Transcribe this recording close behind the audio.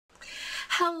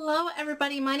Hello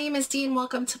everybody, my name is Dee and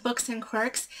welcome to Books and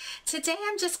Quirks. Today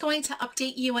I'm just going to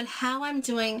update you on how I'm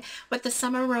doing with the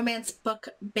summer romance book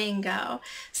bingo.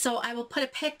 So I will put a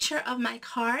picture of my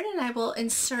card and I will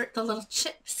insert the little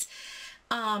chips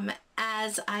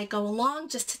as I go along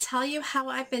just to tell you how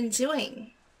I've been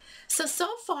doing. So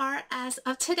far as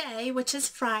of today, which is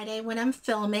Friday when I'm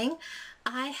filming,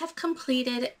 I have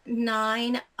completed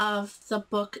 9 of the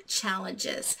book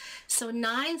challenges. So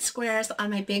 9 squares on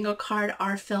my bingo card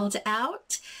are filled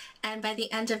out, and by the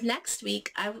end of next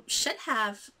week I should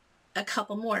have a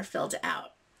couple more filled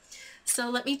out. So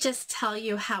let me just tell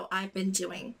you how I've been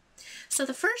doing. So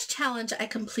the first challenge I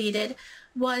completed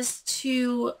was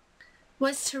to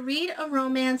read a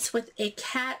romance with a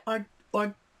cat or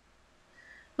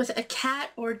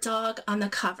dog on the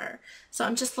cover. So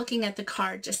I'm just looking at the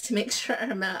card just to make sure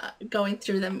I'm going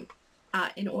through them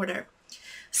in order.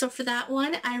 So for that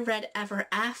one, I read Ever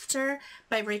After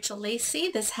by Rachel Lacey.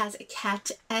 This has a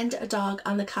cat and a dog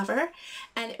on the cover,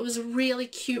 and it was a really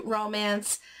cute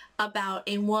romance about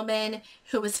a woman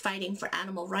who is fighting for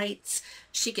animal rights.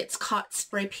 She gets caught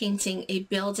spray painting a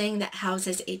building that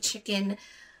houses a chicken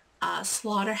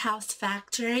slaughterhouse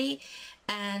factory,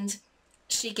 and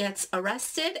she gets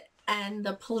arrested, and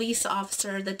the police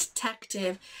officer, the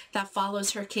detective that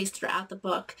follows her case throughout the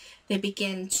book, they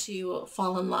begin to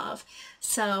fall in love.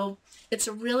 So it's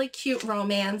a really cute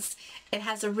romance. It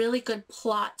has a really good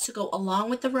plot to go along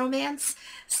with the romance.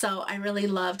 So I really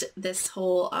loved this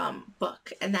whole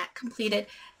book, and that completed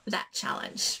that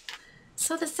challenge.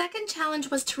 So the second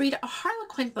challenge was to read a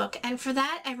Harlequin book, and for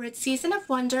that I read Season of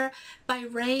Wonder by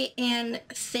Rae Ann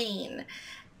Thane.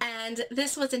 And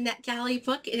this was a NetGalley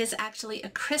book. It is actually a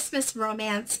Christmas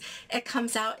romance. It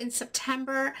comes out in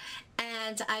September,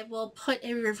 and I will put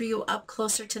a review up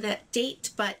closer to that date,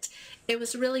 but it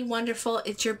was really wonderful.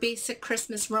 It's your basic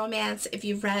Christmas romance if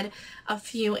you've read a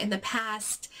few in the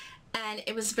past, and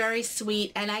it was very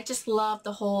sweet, and I just love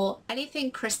the whole, anything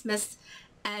Christmas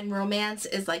and romance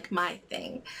is like my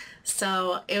thing.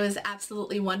 So it was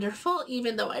absolutely wonderful,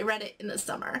 even though I read it in the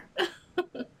summer.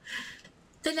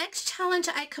 The next challenge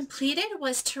I completed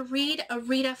was to read a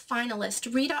Rita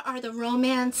finalist. Rita are the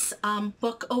romance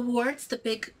book awards, the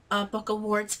big book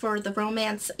awards for the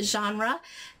romance genre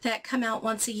that come out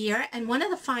once a year. And one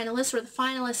of the finalists, or the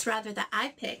finalists rather, that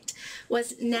I picked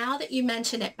was Now That You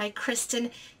Mention It by Kristen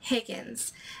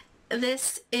Higgins.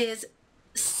 This is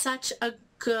such a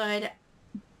good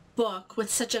book with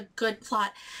such a good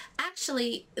plot.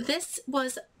 Actually, this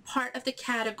was part of the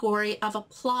category of a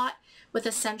plot with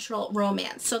a central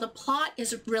romance. So the plot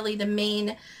is really the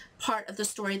main part of the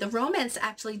story. The romance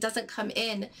actually doesn't come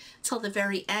in till the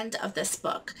very end of this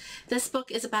book. This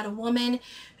book is about a woman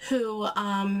who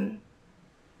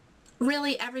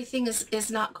really everything is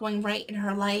not going right in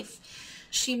her life.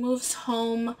 She moves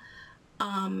home,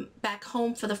 back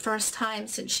home for the first time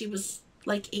since she was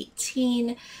like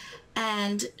 18,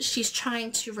 and she's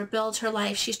trying to rebuild her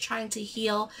life. She's trying to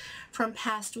heal from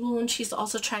past wounds. She's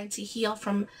also trying to heal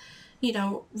from, you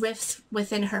know, rifts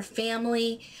within her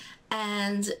family,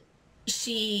 and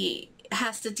she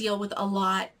has to deal with a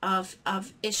lot of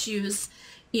issues,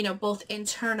 you know, both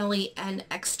internally and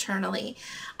externally.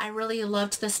 I really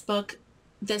loved this book.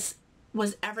 This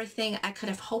was everything I could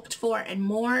have hoped for and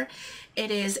more.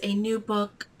 It is a new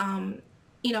book,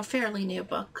 you know, fairly new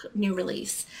book, new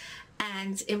release.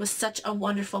 And it was such a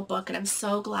wonderful book, and I'm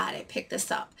so glad I picked this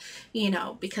up, you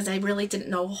know, because I really didn't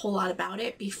know a whole lot about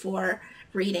it before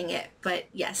reading it. But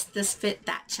yes, this fit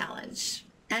that challenge.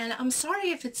 And I'm sorry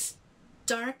if it's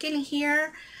dark in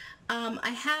here.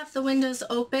 I have the windows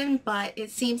open, but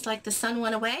it seems like the sun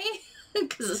went away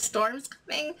because the storm's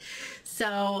coming.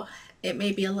 So it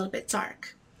may be a little bit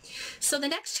dark. So the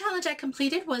next challenge I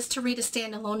completed was to read a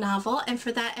standalone novel, and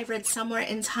for that I read Somewhere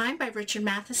in Time by Richard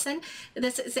Matheson.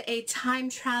 This is a time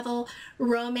travel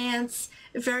romance,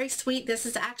 very sweet. This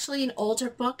is actually an older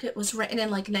book. It was written in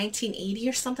like 1980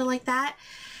 or something like that,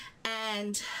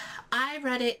 and I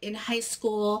read it in high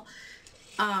school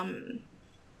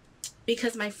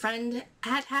because my friend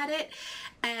had it,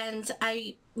 and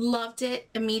I loved it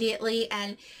immediately.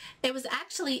 And it was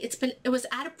actually, it was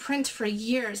out of print for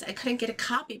years. I couldn't get a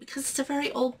copy because it's a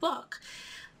very old book,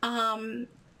 and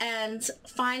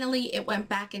finally it went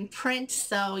back in print,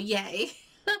 so yay.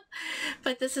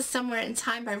 But this is Somewhere in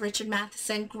Time by Richard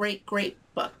Matheson. Great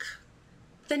book.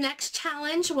 The next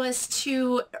challenge was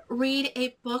to read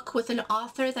a book with an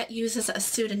author that uses a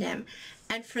pseudonym.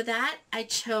 And for that, I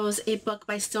chose a book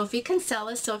by Sophie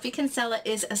Kinsella. Sophie Kinsella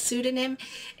is a pseudonym,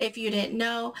 if you didn't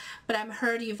know, but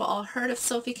you've all heard of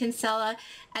Sophie Kinsella,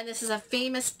 and this is a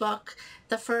famous book,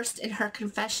 the first in her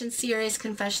confession series,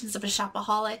 Confessions of a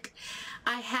Shopaholic.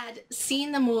 I had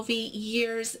seen the movie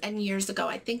years and years ago.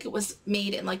 I think it was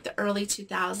made in like the early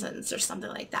 2000s or something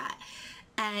like that.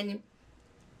 And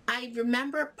I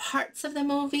remember parts of the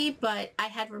movie, but I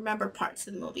had remembered parts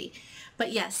of the movie.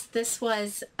 But yes, this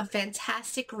was a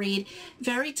fantastic read,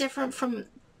 very different from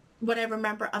what I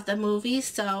remember of the movie.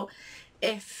 So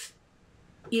if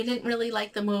you didn't really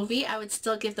like the movie, I would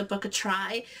still give the book a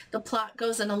try. The plot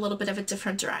goes in a little bit of a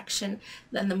different direction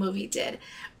than the movie did.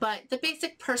 But the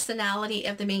basic personality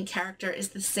of the main character is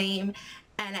the same,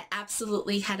 and I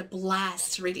absolutely had a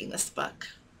blast reading this book.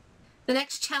 The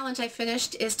next challenge I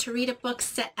finished is to read a book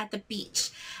set at the beach.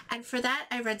 And for that,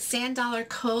 I read Sand Dollar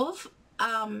Cove,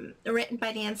 written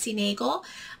by Nancy Nagel.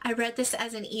 I read this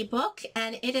as an ebook,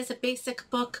 and it is a basic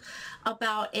book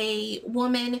about a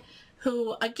woman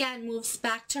who, again, moves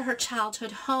back to her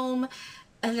childhood home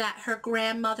that her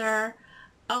grandmother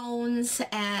owns,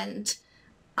 and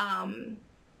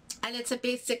it's a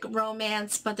basic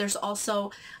romance, but there's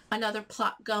also another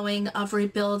plot going of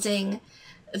rebuilding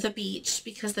the beach,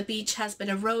 because the beach has been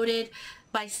eroded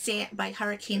by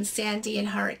Hurricane Sandy and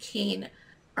Hurricane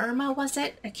Irma, was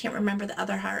it? I can't remember the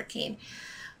other hurricane.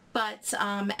 But,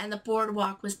 and the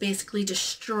boardwalk was basically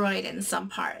destroyed in some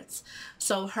parts.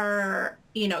 So her,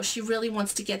 she really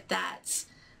wants to get that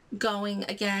going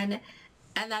again.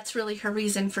 And that's really her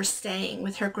reason for staying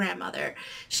with her grandmother.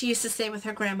 She used to stay with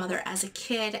her grandmother as a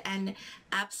kid and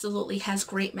absolutely has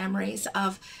great memories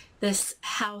of this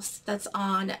house that's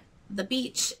on the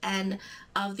beach and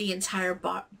of the entire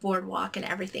boardwalk and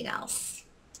everything else.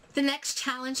 The next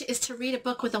challenge is to read a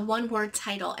book with a one-word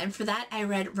title, and for that I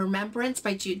read Remembrance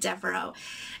by Jude Deveraux.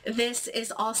 This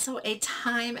is also a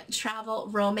time travel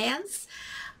romance.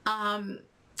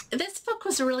 This book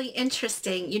was really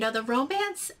interesting. The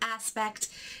romance aspect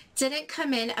didn't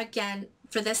come in again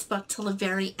for this book till the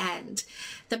very end.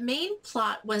 The main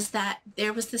plot was that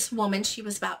there was this woman, she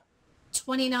was about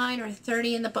 29 or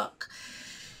 30 in the book.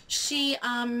 She,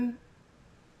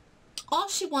 all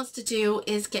she wants to do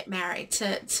is get married,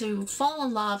 to fall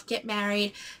in love, get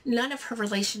married. None of her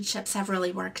relationships have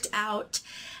really worked out.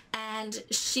 And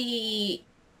she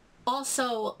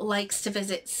also likes to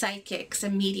visit psychics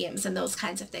and mediums and those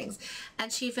kinds of things.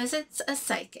 And she visits a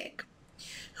psychic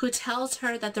who tells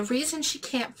her that the reason she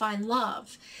can't find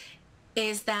love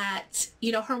is that,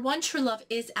 her one true love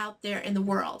is out there in the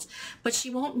world, but she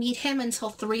won't meet him until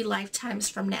 3 lifetimes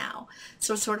from now.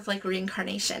 So it's sort of like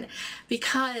reincarnation,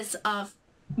 because of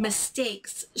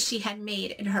mistakes she had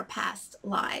made in her past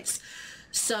lives.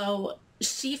 So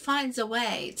she finds a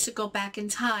way to go back in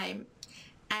time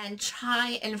and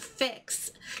try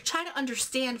to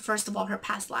understand, first of all, her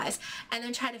past lives, and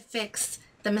then try to fix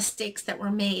the mistakes that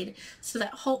were made so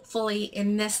that hopefully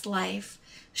in this life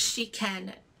she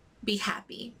can be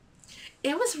happy.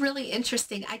 It was really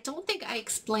interesting. I don't think I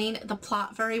explained the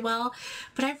plot very well,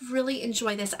 but I really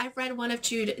enjoyed this. I've read one of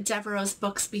Jude Deveraux's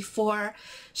books before.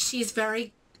 She's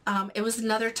very, it was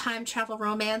another time travel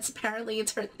romance. Apparently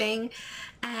it's her thing.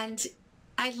 And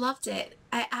I loved it.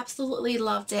 I absolutely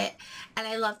loved it. And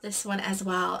I love this one as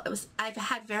well. I've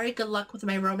had very good luck with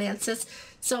my romances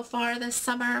so far this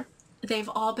summer. They've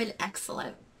all been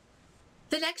excellent.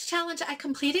 The next challenge I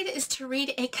completed is to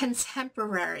read a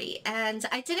contemporary, and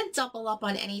I didn't double up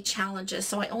on any challenges,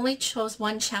 so I only chose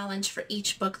one challenge for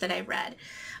each book that I read.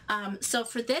 So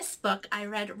for this book, I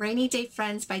read Rainy Day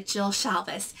Friends by Jill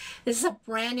Shalvis. This is a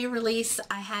brand new release.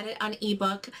 I had it on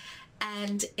ebook,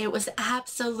 and it was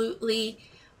absolutely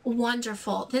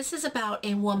wonderful. This is about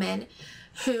a woman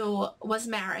who was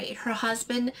married. Her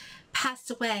husband passed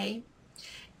away,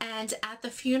 and at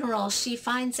the funeral, she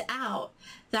finds out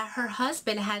that her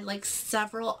husband had like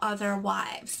several other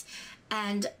wives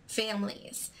and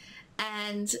families.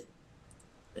 And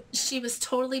she was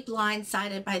totally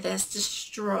blindsided by this,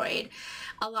 destroyed.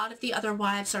 A lot of the other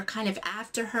wives are kind of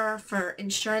after her for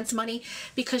insurance money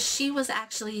because she was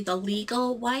actually the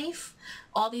legal wife.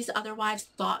 All these other wives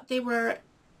thought they were,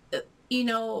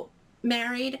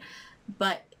 married,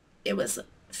 but it was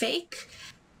fake.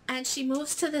 And she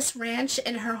moves to this ranch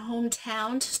in her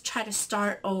hometown to try to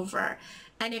start over.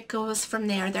 And it goes from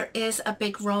there. There is a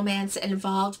big romance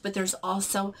involved, but there's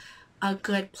also a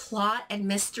good plot and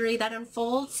mystery that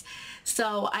unfolds.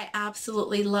 So I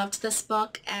absolutely loved this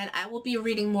book, and I will be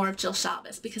reading more of Jill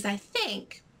Shalvis because I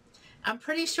think I'm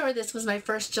pretty sure this was my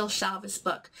first Jill Shalvis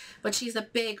book, but she's a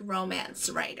big romance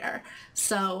writer,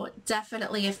 so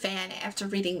definitely a fan after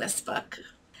reading this book.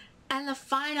 And the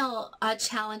final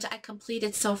challenge I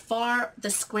completed so far, the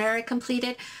square I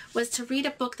completed, was to read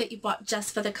a book that you bought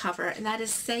just for the cover, and that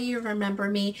is Say You Remember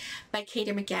Me by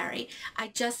Katie McGarry. I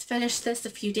just finished this a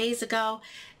few days ago.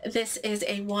 This is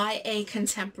a YA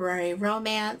contemporary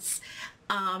romance.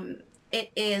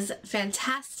 It is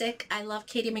fantastic. I love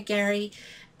Katie McGarry,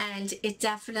 and it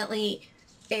definitely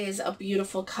is a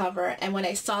beautiful cover. And when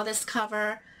I saw this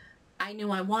cover, I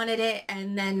knew I wanted it,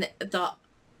 and then the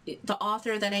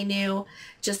author that I knew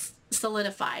just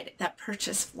solidified that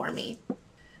purchase for me.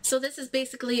 So this is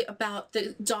basically about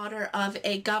the daughter of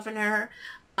a governor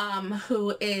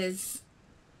who is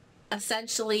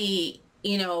essentially,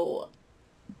 you know,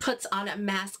 puts on a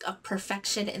mask of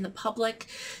perfection in the public.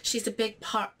 She's a big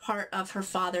part of her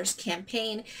father's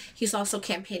campaign. He's also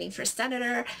campaigning for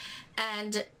senator,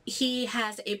 and he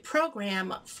has a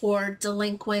program for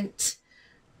delinquent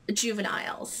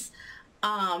juveniles.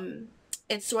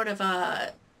 It's sort of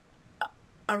a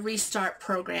restart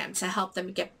program to help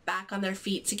them get back on their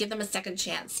feet, to give them a second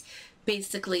chance,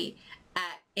 basically,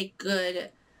 at a good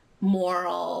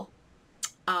moral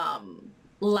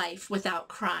life without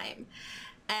crime.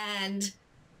 And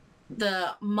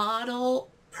the model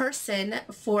person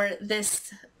for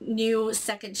this new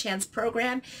second chance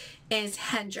program is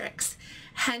Hendrix.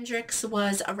 Hendrix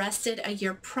was arrested a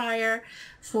year prior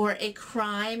for a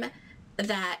crime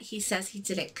that he says he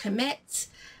didn't commit,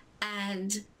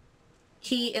 and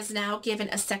he is now given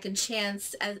a second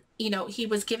chance. As you know, he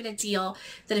was given a deal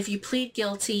that if you plead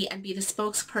guilty and be the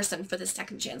spokesperson for the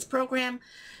second chance program,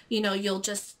 you know, you'll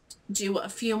just do a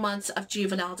few months of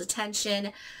juvenile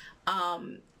detention,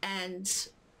 and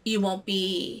you won't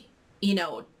be, you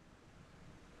know,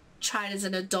 tried as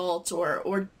an adult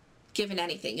or given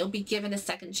anything. You'll be given a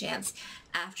second chance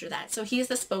after that. So he's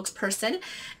the spokesperson,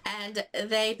 and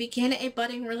they begin a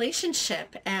budding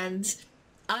relationship, and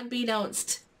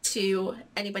unbeknownst to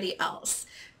anybody else,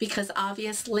 because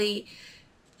obviously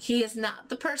he is not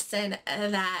the person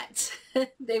that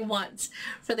they want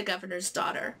for the governor's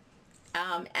daughter.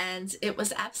 And it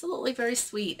was absolutely very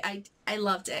sweet. I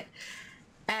loved it.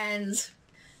 And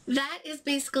that is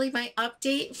basically my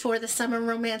update for the Summer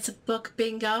Romance Book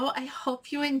Bingo. I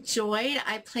hope you enjoyed.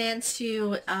 I plan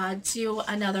to do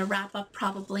another wrap-up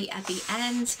probably at the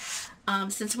end.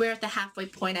 Since we're at the halfway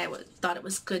point, I thought it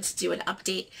was good to do an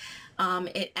update.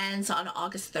 It ends on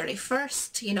August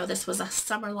 31st. You know, this was a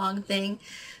summer-long thing.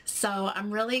 So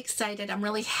I'm really excited. I'm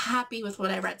really happy with what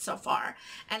I read so far.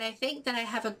 And I think that I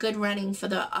have a good running for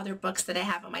the other books that I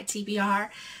have on my TBR,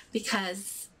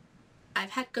 because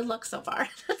I've had good luck so far.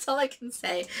 That's all I can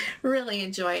say. Really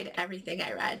enjoyed everything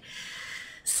I read.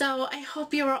 So I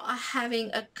hope you are all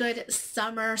having a good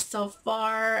summer so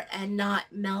far and not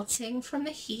melting from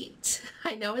the heat.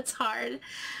 I know it's hard.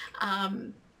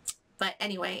 But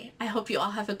anyway, I hope you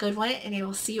all have a good one, and I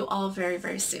will see you all very,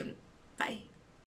 very soon. Bye.